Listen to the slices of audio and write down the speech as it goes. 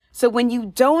So when you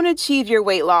don't achieve your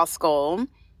weight loss goal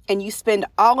and you spend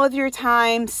all of your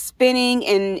time spinning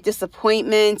in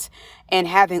disappointment and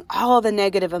having all the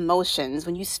negative emotions,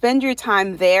 when you spend your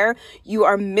time there, you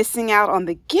are missing out on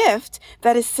the gift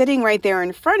that is sitting right there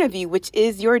in front of you, which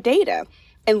is your data,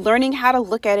 and learning how to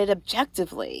look at it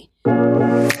objectively.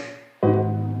 What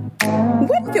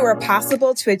if it were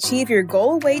possible to achieve your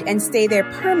goal weight and stay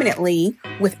there permanently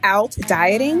without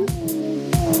dieting?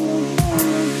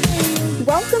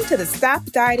 Welcome to the Stop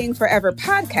Dieting Forever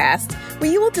podcast, where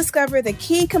you will discover the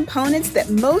key components that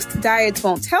most diets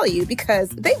won't tell you because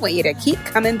they want you to keep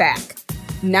coming back.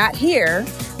 Not here.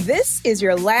 This is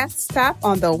your last stop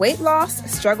on the weight loss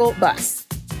struggle bus.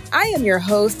 I am your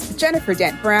host, Jennifer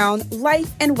Dent Brown,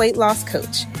 life and weight loss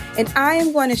coach, and I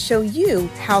am going to show you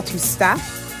how to stop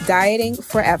dieting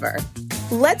forever.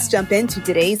 Let's jump into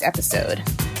today's episode.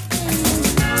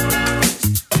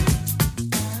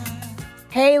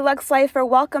 Hey, Lux Lifer,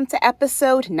 welcome to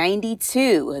episode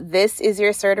 92. This is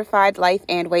your certified life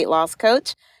and weight loss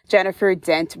coach, Jennifer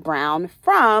Dent Brown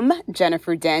from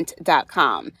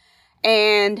jenniferdent.com.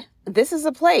 And this is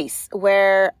a place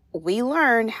where we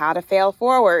learn how to fail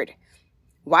forward.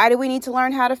 Why do we need to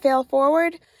learn how to fail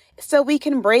forward? So we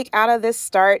can break out of this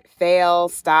start, fail,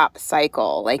 stop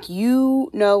cycle. Like, you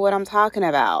know what I'm talking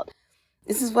about.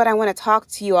 This is what I want to talk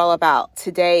to you all about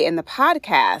today in the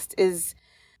podcast is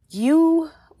you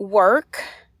work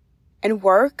and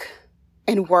work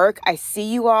and work. I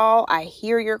see you all. I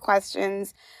hear your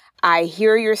questions. I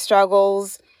hear your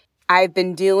struggles. I've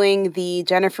been doing the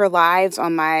Jennifer Lives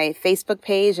on my Facebook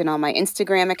page and on my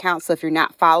Instagram account. So if you're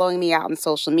not following me out on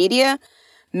social media,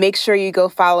 make sure you go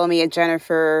follow me at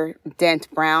Jennifer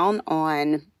Dent Brown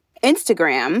on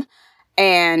Instagram.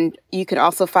 And you can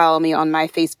also follow me on my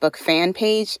Facebook fan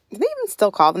page. Do they even still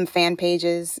call them fan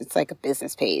pages? It's like a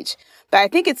business page. But I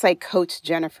think it's like Coach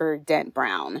Jennifer Dent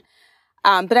Brown.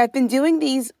 But I've been doing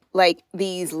these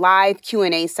live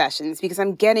Q&A sessions because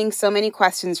I'm getting so many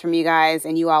questions from you guys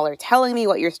and you all are telling me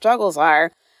what your struggles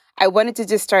are. I wanted to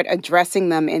just start addressing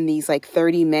them in these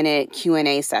 30-minute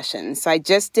Q&A sessions. So I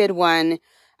just did one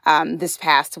this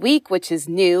past week, which is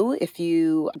new. If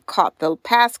you caught the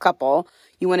past couple,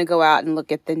 you want to go out and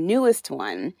look at the newest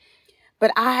one.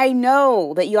 But I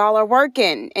know that y'all are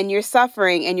working and you're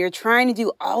suffering and you're trying to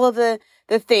do all of the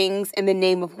things in the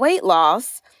name of weight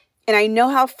loss. And I know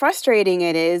how frustrating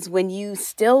it is when you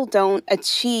still don't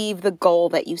achieve the goal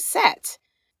that you set.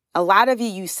 A lot of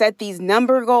you set these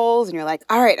number goals and you're like,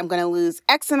 all right, I'm going to lose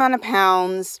X amount of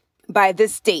pounds by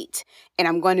this date. And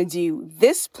I'm going to do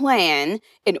this plan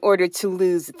in order to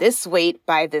lose this weight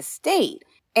by this date.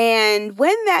 And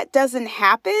when that doesn't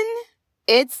happen,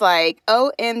 it's like,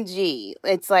 OMG.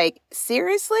 It's like,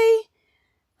 seriously?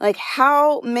 Like,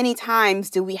 how many times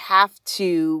do we have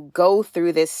to go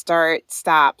through this start,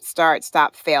 stop,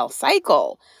 fail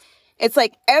cycle? It's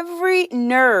like every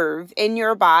nerve in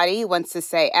your body wants to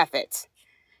say, F it.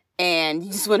 And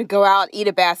you just want to go out, eat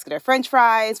a basket of French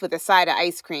fries with a side of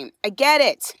ice cream. I get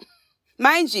it.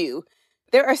 Mind you,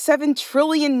 there are 7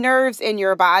 trillion nerves in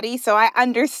your body, so I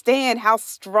understand how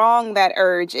strong that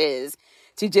urge is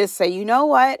to just say, you know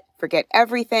what? Forget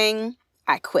everything.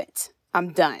 I quit.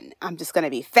 I'm done. I'm just going to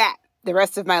be fat the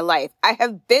rest of my life. I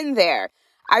have been there.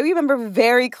 I remember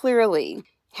very clearly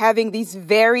having these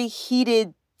very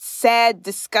heated, sad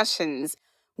discussions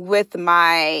with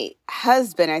my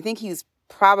husband. I think he was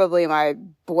probably my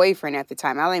boyfriend at the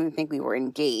time. I don't even think we were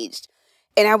engaged.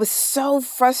 And I was so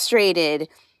frustrated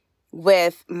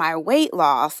with my weight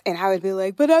loss. And I would be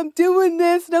like, but I'm doing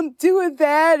this and I'm doing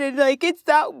that. And it's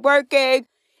not working.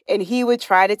 And he would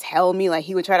try to tell me,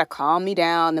 he would try to calm me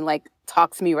down and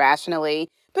talk to me rationally.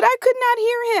 But I could not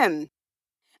hear him.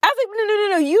 I was like,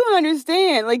 no, you don't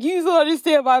understand. You don't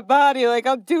understand my body.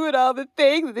 I'm doing all the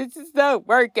things. This is not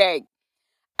working.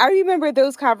 I remember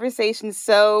those conversations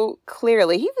so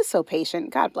clearly. He was so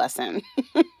patient. God bless him.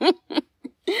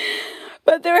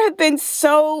 But there have been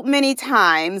so many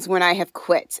times when I have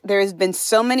quit. There has been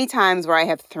so many times where I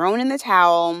have thrown in the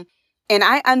towel. And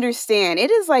I understand it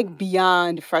is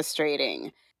beyond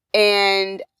frustrating.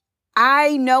 And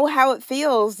I know how it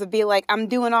feels to be I'm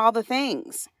doing all the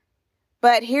things.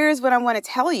 But here's what I want to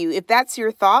tell you. If that's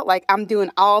your thought, I'm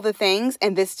doing all the things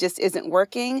and this just isn't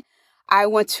working, I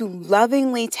want to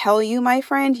lovingly tell you, my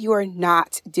friend, you are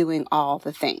not doing all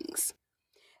the things.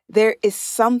 There is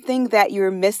something that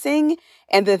you're missing,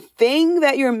 and the thing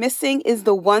that you're missing is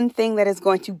the one thing that is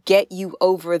going to get you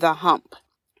over the hump,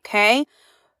 okay?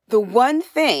 The one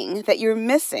thing that you're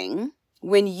missing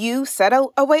when you set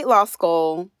a weight loss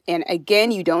goal, and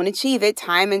again, you don't achieve it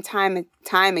time and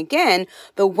time again,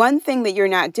 the one thing that you're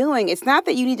not doing, it's not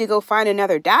that you need to go find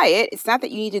another diet. It's not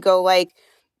that you need to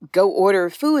go order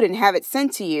food and have it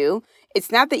sent to you.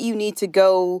 It's not that you need to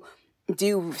go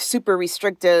do super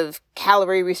restrictive,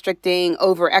 calorie restricting,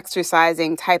 over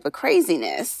exercising type of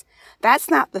craziness. That's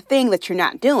not the thing that you're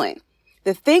not doing.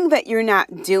 The thing that you're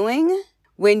not doing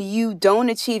when you don't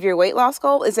achieve your weight loss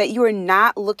goal is that you are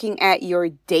not looking at your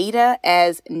data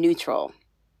as neutral.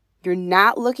 You're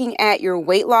not looking at your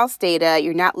weight loss data.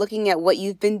 You're not looking at what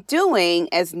you've been doing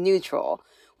as neutral.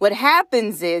 What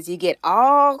happens is you get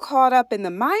all caught up in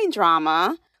the mind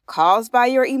drama caused by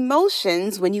your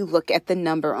emotions when you look at the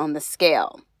number on the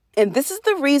scale. And this is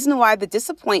the reason why the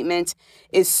disappointment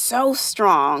is so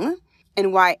strong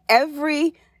and why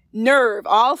every nerve,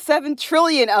 all 7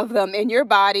 trillion of them in your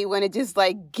body, want to just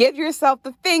give yourself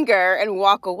the finger and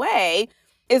walk away,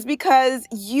 is because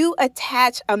you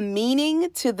attach a meaning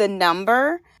to the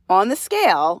number on the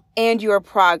scale and your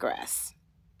progress.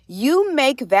 You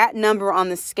make that number on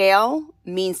the scale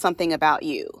mean something about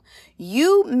you.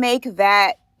 You make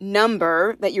that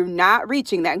number that you're not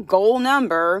reaching, that goal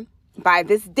number by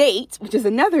this date, which is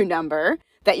another number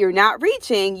that you're not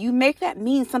reaching, you make that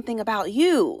mean something about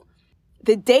you.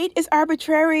 The date is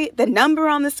arbitrary. The number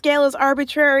on the scale is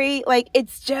arbitrary.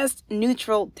 It's just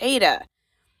neutral data.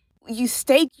 You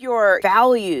stake your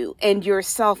value and your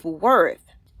self-worth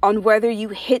on whether you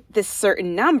hit this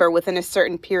certain number within a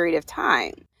certain period of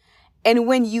time. And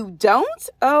when you don't,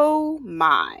 oh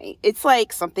my, it's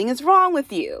like something is wrong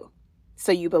with you.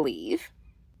 So you believe.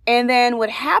 And then what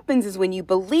happens is when you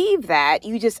believe that,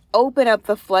 you just open up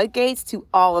the floodgates to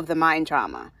all of the mind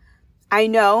drama. I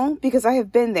know because I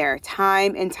have been there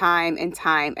time and time and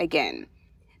time again.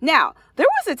 Now, there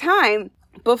was a time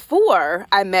before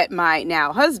I met my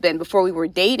now husband, before we were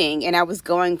dating, and I was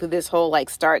going through this whole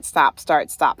start,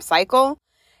 stop cycle.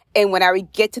 And when I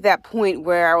would get to that point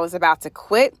where I was about to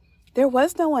quit, there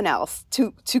was no one else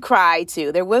to cry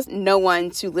to. There was no one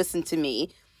to listen to me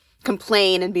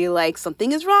complain and be like,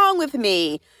 something is wrong with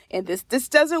me and this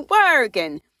doesn't work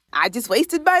and I just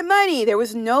wasted my money. There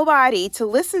was nobody to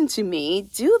listen to me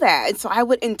do that. And so I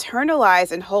would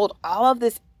internalize and hold all of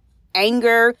this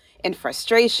anger and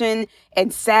frustration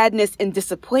and sadness and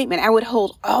disappointment. I would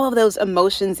hold all of those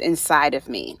emotions inside of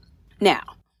me. Now,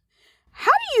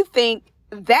 how do you think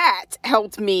that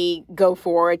helped me go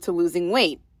forward to losing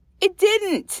weight? It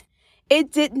didn't.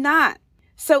 It did not.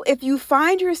 So if you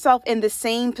find yourself in the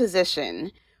same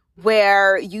position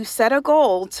where you set a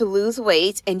goal to lose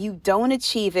weight and you don't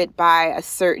achieve it by a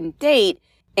certain date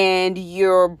and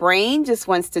your brain just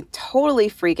wants to totally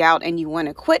freak out and you want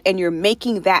to quit and you're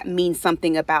making that mean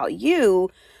something about you,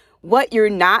 what you're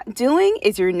not doing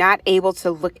is you're not able to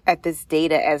look at this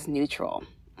data as neutral.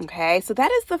 Okay, so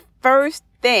that is the first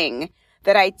thing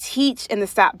that I teach in the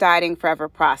Stop Dieting Forever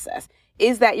process,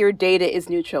 is that your data is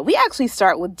neutral. We actually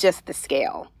start with just the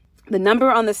scale. The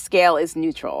number on the scale is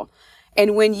neutral.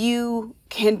 And when you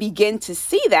can begin to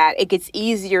see that, it gets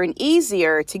easier and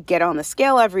easier to get on the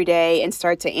scale every day and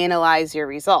start to analyze your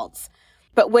results.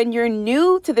 But when you're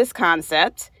new to this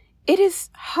concept, it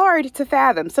is hard to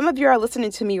fathom. Some of you are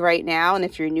listening to me right now, and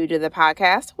if you're new to the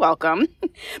podcast, welcome.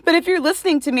 But if you're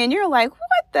listening to me and you're like,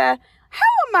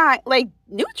 how am I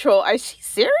neutral? Is she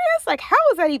serious? How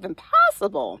is that even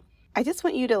possible? I just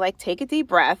want you to take a deep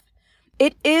breath.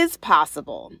 It is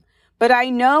possible. But I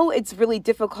know it's really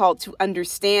difficult to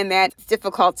understand that. It's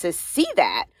difficult to see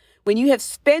that when you have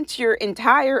spent your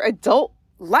entire adult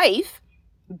life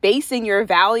basing your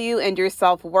value and your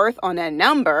self-worth on a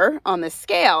number on the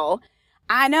scale.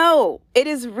 I know it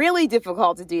is really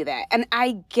difficult to do that. And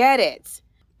I get it.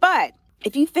 But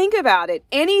if you think about it,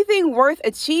 anything worth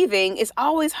achieving is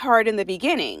always hard in the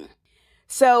beginning.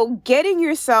 So getting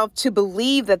yourself to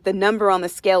believe that the number on the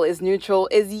scale is neutral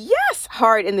is, yes,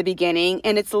 hard in the beginning,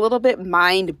 and it's a little bit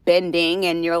mind-bending,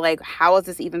 and you're like, how is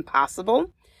this even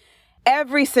possible?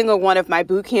 Every single one of my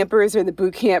boot campers are in the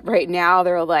boot camp right now.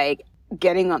 They're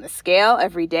getting on the scale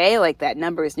every day, that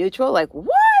number is neutral.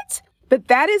 What? But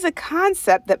that is a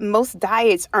concept that most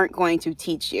diets aren't going to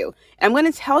teach you. And I'm going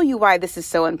to tell you why this is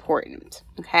so important,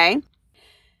 okay?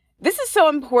 This is so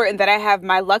important that I have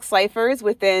my Lux Lifers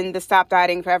within the Stop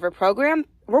Dieting Forever program.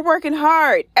 We're working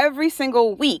hard every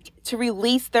single week to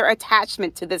release their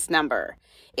attachment to this number.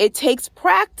 It takes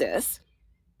practice,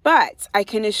 but I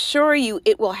can assure you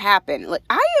it will happen.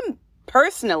 I am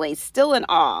personally still in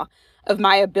awe of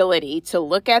my ability to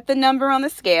look at the number on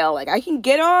the scale. I can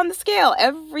get on the scale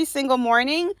every single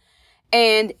morning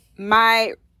and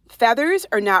my feathers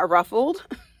are not ruffled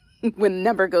when the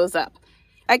number goes up.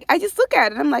 I just look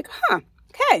at it. I'm like,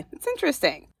 Okay, it's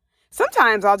interesting.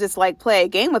 Sometimes I'll just like play a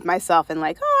game with myself and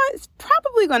like, oh, it's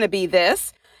probably going to be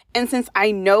this. And since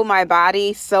I know my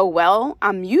body so well,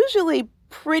 I'm usually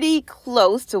pretty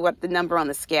close to what the number on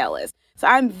the scale is. So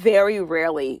I'm very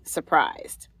rarely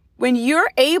surprised. When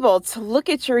you're able to look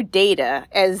at your data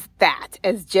as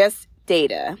just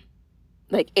data,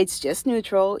 like it's just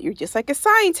neutral, you're just like a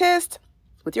scientist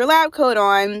with your lab coat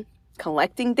on,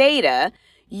 collecting data,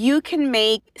 you can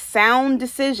make sound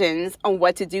decisions on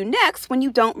what to do next when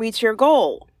you don't reach your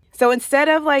goal. So instead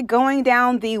of like going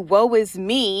down the woe is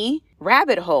me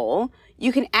rabbit hole,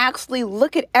 you can actually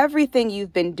look at everything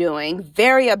you've been doing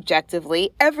very objectively,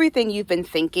 everything you've been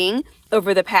thinking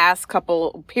over the past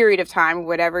period of time,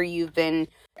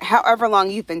 however long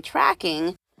you've been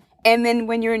tracking. And then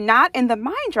when you're not in the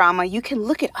mind drama, you can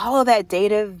look at all of that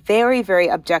data very, very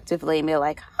objectively and be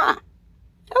like,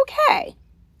 okay,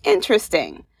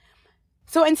 interesting.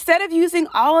 So instead of using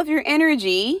all of your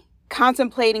energy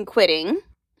contemplating quitting,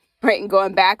 right, and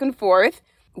going back and forth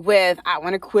with, I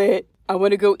want to quit, I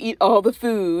want to go eat all the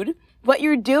food, what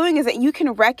you're doing is that you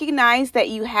can recognize that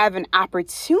you have an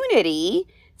opportunity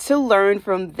to learn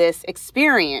from this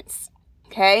experience.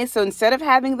 Okay, so instead of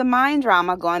having the mind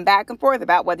drama going back and forth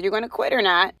about whether you're going to quit or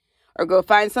not, or go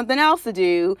find something else to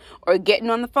do, or getting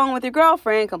on the phone with your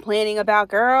girlfriend complaining about,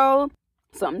 girl,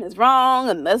 something is wrong,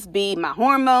 it must be my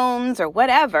hormones or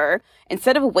whatever,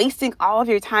 instead of wasting all of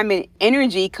your time and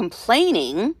energy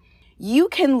complaining, you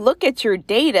can look at your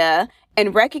data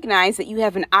and recognize that you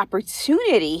have an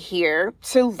opportunity here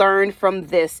to learn from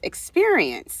this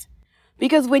experience.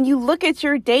 Because when you look at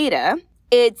your data,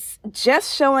 it's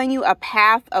just showing you a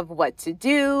path of what to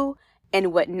do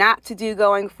and what not to do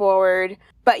going forward.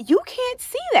 But you can't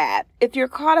see that if you're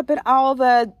caught up in all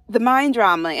the mind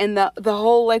drama and the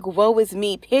whole like woe is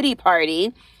me pity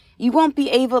party. You won't be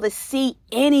able to see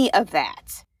any of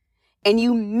that. And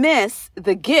you miss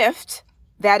the gift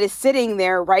that is sitting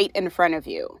there right in front of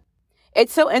you.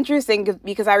 It's so interesting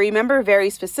because I remember very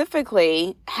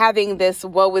specifically having this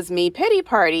woe is me pity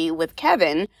party with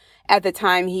Kevin. At the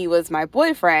time, he was my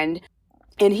boyfriend,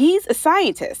 and he's a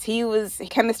scientist. He was a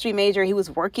chemistry major. He was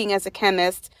working as a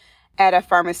chemist at a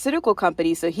pharmaceutical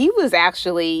company. So he was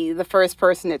actually the first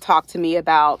person to talk to me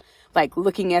about like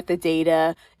looking at the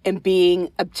data and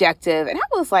being objective. And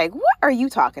I was like, what are you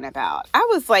talking about? I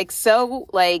was like, so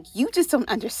like, you just don't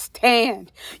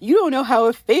understand. You don't know how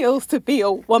it feels to be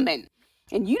a woman.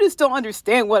 And you just don't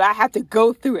understand what I have to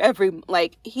go through I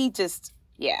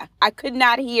could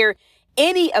not hear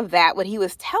any of that, what he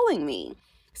was telling me.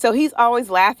 So he's always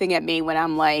laughing at me when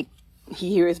I'm like, he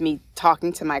hears me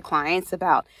talking to my clients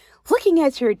about looking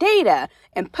at your data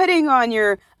and putting on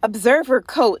your observer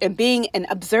coat and being an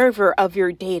observer of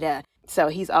your data. So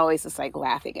he's always just like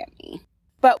laughing at me.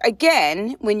 But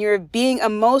again, when you're being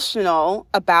emotional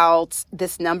about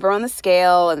this number on the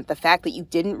scale and the fact that you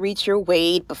didn't reach your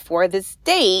weight before this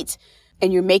date,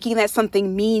 and you're making that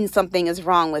something mean something is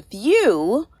wrong with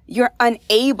you, you're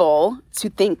unable to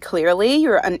think clearly.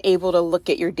 You're unable to look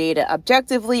at your data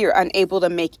objectively. You're unable to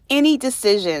make any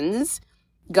decisions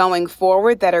going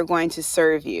forward that are going to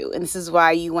serve you. And this is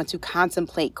why you want to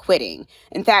contemplate quitting.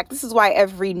 In fact, this is why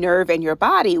every nerve in your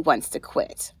body wants to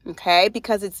quit, okay?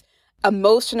 Because it's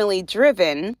emotionally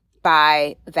driven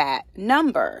by that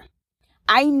number.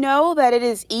 I know that it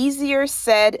is easier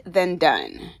said than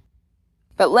done.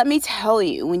 But let me tell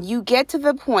you, when you get to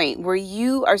the point where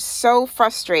you are so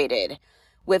frustrated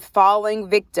with falling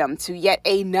victim to yet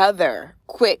another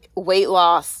quick weight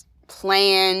loss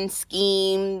plan,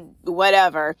 scheme,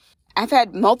 whatever, I've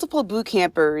had multiple boot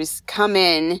campers come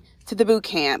in to the boot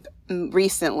camp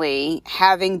recently,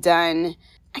 having done,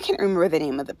 I can't remember the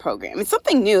name of the program. It's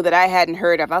something new that I hadn't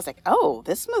heard of. I was like, oh,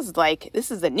 this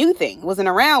is a new thing. It wasn't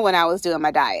around when I was doing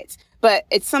my diets, but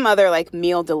it's some other like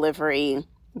meal delivery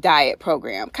diet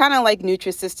program, kind of like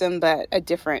Nutrisystem, but a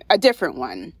different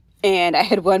one. And I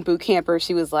had one boot camper.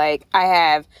 She was like, I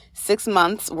have 6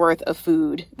 months worth of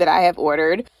food that I have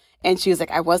ordered. And she was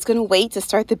like, I was going to wait to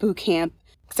start the boot camp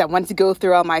because I wanted to go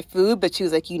through all my food. But she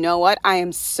was like, you know what? I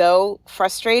am so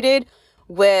frustrated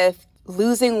with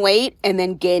losing weight and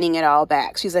then gaining it all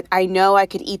back. She's like, I know I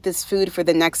could eat this food for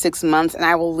the next 6 months and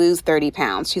I will lose 30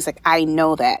 pounds. She's like, I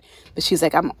know that. But she's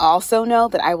like, I'm also know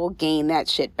that I will gain that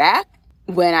shit back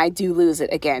when I do lose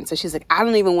it again. So she's like, I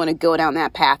don't even want to go down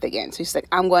that path again. So she's like,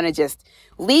 I'm going to just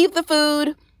leave the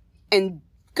food and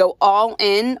go all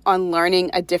in on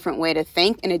learning a different way to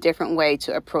think and a different way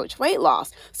to approach weight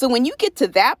loss. So when you get to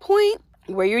that point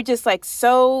where you're just like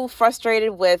so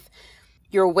frustrated with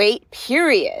your weight,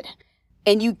 period,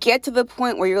 and you get to the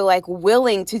point where you're like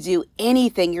willing to do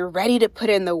anything, you're ready to put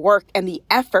in the work and the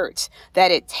effort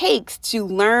that it takes to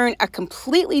learn a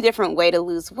completely different way to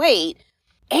lose weight,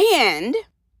 and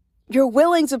you're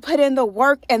willing to put in the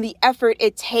work and the effort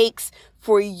it takes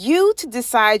for you to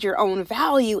decide your own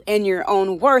value and your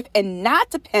own worth and not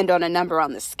depend on a number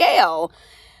on the scale,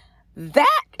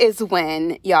 that is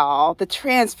when, y'all, the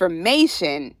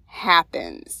transformation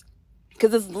happens.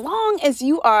 Because as long as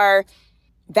you are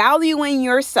valuing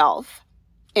yourself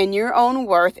and your own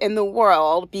worth in the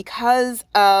world because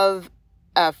of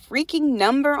a freaking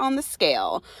number on the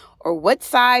scale, or what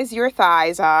size your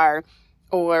thighs are,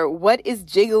 or what is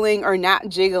jiggling or not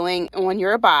jiggling on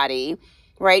your body,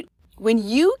 right? When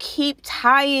you keep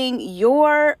tying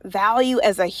your value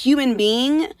as a human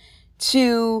being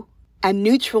to a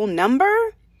neutral number,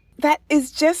 that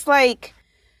is just like,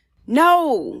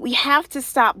 no, we have to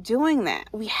stop doing that.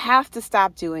 We have to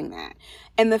stop doing that.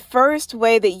 And the first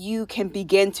way that you can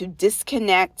begin to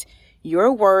disconnect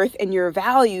your worth and your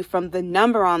value from the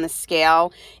number on the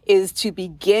scale is to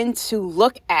begin to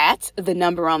look at the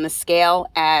number on the scale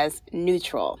as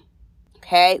neutral.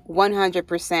 Okay?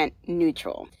 100%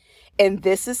 neutral. And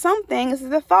this is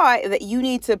the thought that you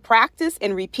need to practice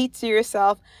and repeat to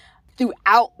yourself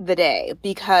throughout the day.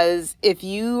 Because if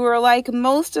you are like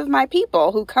most of my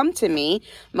people who come to me,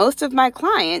 most of my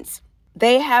clients,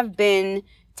 they have been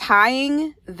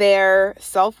tying their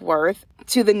self-worth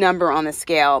to the number on the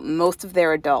scale most of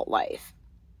their adult life.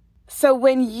 So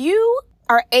when you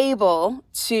are able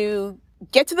to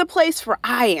get to the place where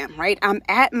I am, right? I'm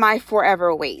at my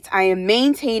forever weight. I am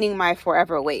maintaining my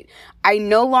forever weight. I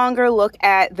no longer look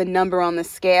at the number on the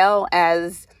scale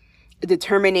as a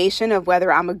determination of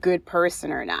whether I'm a good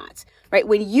person or not, right?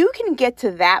 When you can get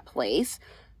to that place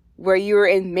where you're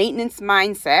in maintenance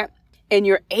mindset and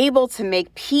you're able to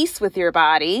make peace with your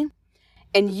body,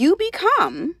 and you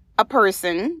become a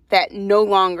person that no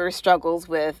longer struggles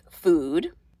with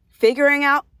food, figuring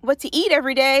out what to eat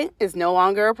every day is no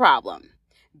longer a problem.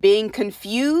 Being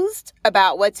confused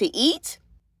about what to eat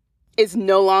is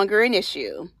no longer an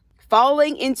issue.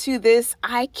 Falling into this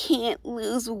I can't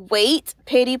lose weight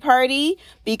pity party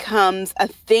becomes a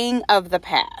thing of the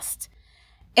past.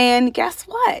 And guess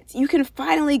what? You can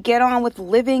finally get on with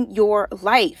living your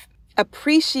life,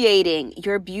 appreciating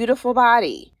your beautiful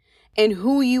body and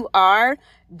who you are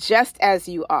just as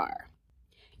you are.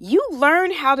 You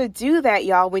learn how to do that,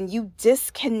 y'all, when you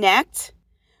disconnect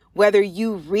whether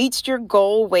you reached your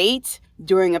goal weight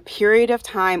during a period of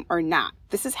time or not.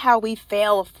 This is how we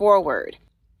fail forward,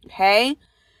 okay?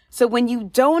 So when you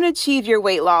don't achieve your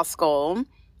weight loss goal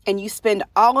and you spend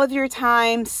all of your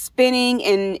time spinning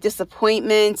in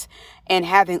disappointment and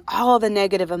having all of the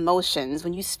negative emotions,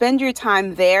 when you spend your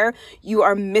time there, you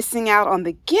are missing out on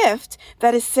the gift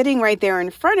that is sitting right there in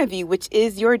front of you, which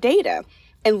is your data,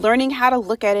 and learning how to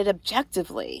look at it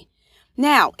objectively.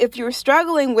 Now, if you're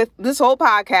struggling with this whole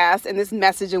podcast and this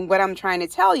message and what I'm trying to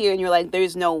tell you, and you're like,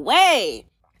 there's no way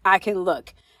I can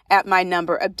look at my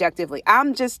number objectively.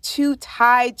 I'm just too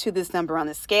tied to this number on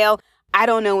the scale. I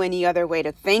don't know any other way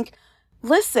to think.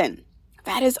 Listen,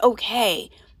 that is okay.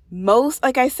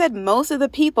 Like I said, most of the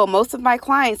people, most of my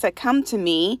clients that come to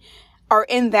me are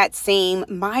in that same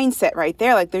mindset right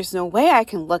there. Like, there's no way I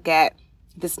can look at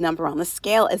this number on the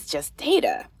scale as just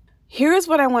data. Here's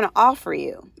what I want to offer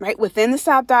you, right? Within the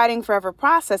Stop Dieting Forever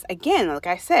process, again, like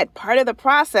I said, part of the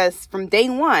process from day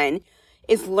one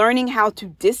is learning how to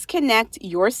disconnect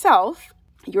yourself,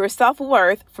 your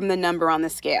self-worth from the number on the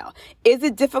scale. Is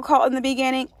it difficult in the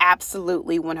beginning?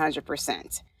 Absolutely,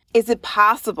 100%. Is it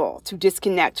possible to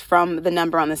disconnect from the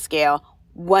number on the scale?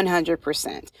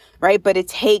 100%, right? But it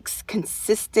takes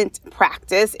consistent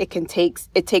practice. It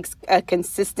takes a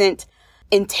consistent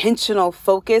intentional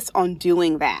focus on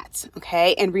doing that,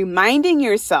 okay? And reminding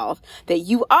yourself that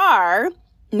you are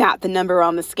not the number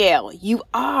on the scale. You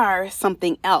are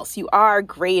something else. You are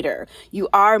greater. You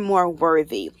are more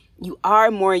worthy. You are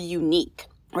more unique,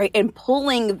 right? And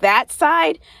pulling that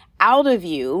side out of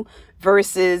you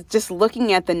versus just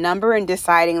looking at the number and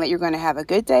deciding that you're going to have a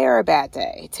good day or a bad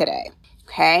day today,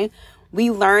 okay?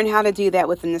 We learn how to do that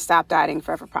within the Stop Dieting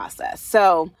Forever process.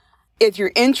 So if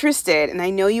you're interested, and I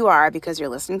know you are because you're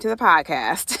listening to the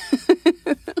podcast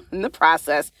in the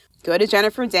process, go to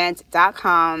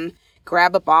jenniferdent.com,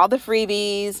 grab up all the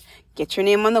freebies, get your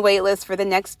name on the wait list for the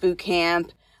next boot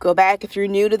camp. Go back, if you're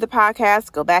new to the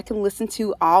podcast, go back and listen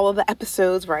to all of the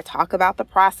episodes where I talk about the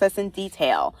process in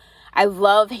detail. I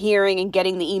love hearing and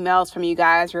getting the emails from you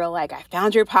guys who are like, I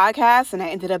found your podcast and I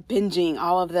ended up binging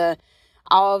all of the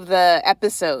all of the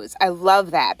episodes. I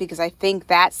love that because I think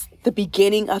that's the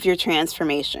beginning of your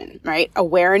transformation, right?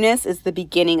 Awareness is the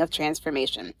beginning of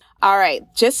transformation. All right.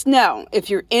 Just know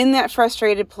if you're in that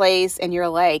frustrated place and you're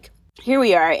like, here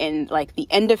we are in like the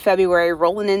end of February,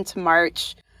 rolling into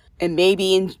March, and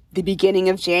maybe in the beginning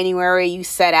of January, you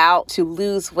set out to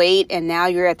lose weight and now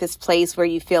you're at this place where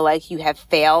you feel like you have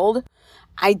failed.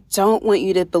 I don't want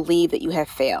you to believe that you have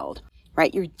failed,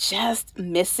 right? You're just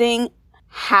missing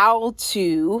how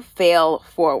to fail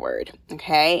forward,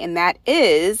 okay? And that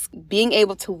is being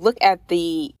able to look at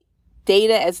the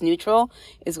data as neutral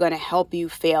is going to help you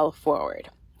fail forward,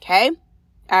 okay?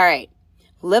 All right.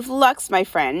 Live Lux, my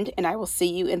friend, and I will see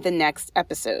you in the next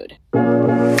episode.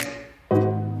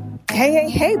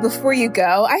 Hey, before you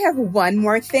go, I have one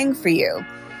more thing for you.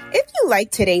 If you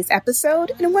liked today's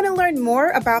episode and want to learn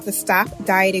more about the Stop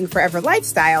Dieting Forever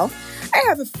lifestyle, I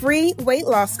have a free weight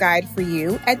loss guide for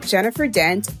you at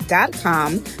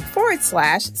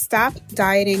jenniferdent.com/Stop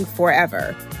Dieting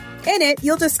Forever. In it,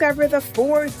 you'll discover the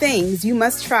 4 things you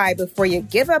must try before you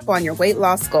give up on your weight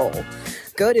loss goal.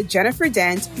 Go to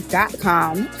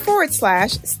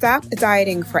jenniferdent.com/Stop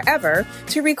Dieting Forever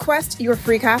to request your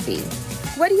free copy.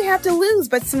 What do you have to lose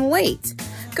but some weight?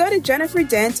 Go to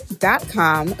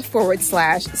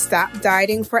jenniferdent.com/Stop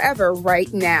Dieting Forever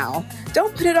right now.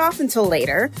 Don't put it off until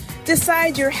later.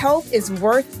 Decide your health is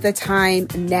worth the time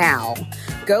now.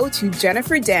 Go to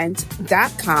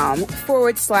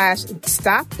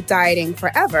jenniferdent.com/Stop Dieting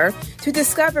Forever to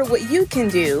discover what you can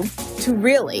do to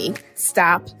really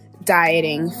stop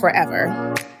dieting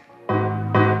forever.